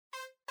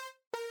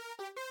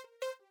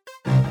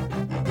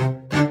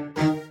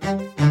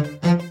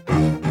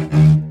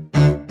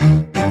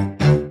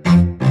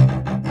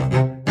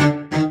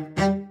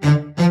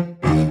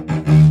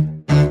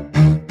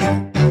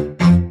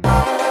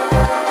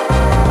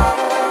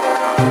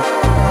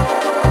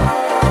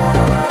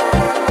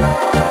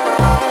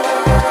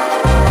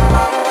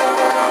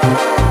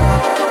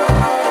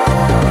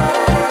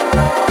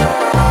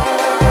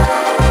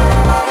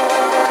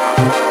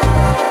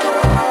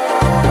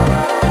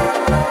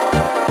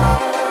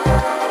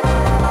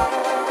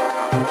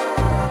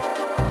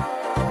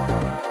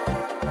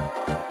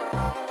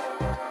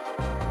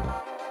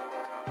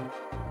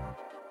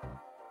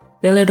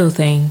The little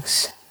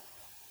things.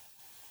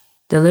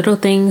 The little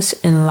things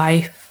in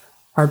life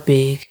are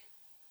big.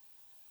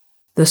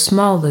 The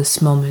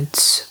smallest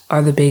moments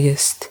are the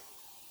biggest.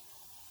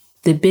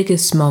 The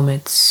biggest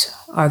moments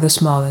are the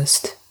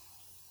smallest.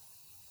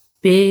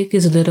 Big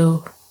is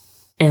little,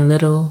 and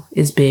little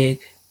is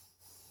big.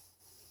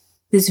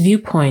 This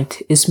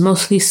viewpoint is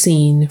mostly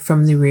seen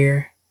from the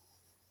rear.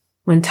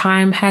 When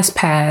time has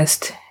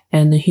passed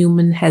and the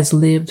human has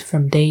lived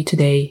from day to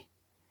day,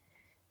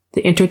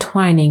 the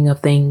intertwining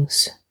of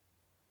things,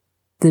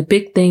 the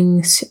big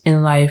things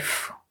in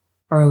life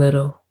are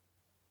little.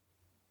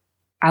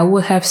 I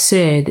would have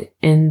said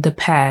in the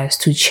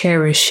past to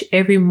cherish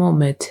every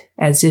moment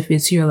as if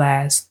it's your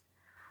last.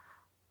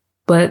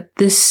 But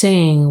this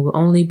saying will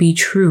only be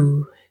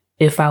true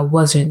if I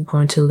wasn't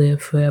going to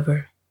live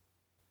forever.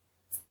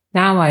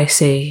 Now I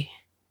say,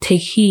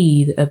 take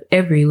heed of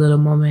every little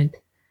moment,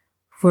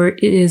 for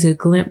it is a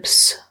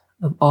glimpse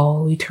of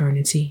all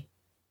eternity.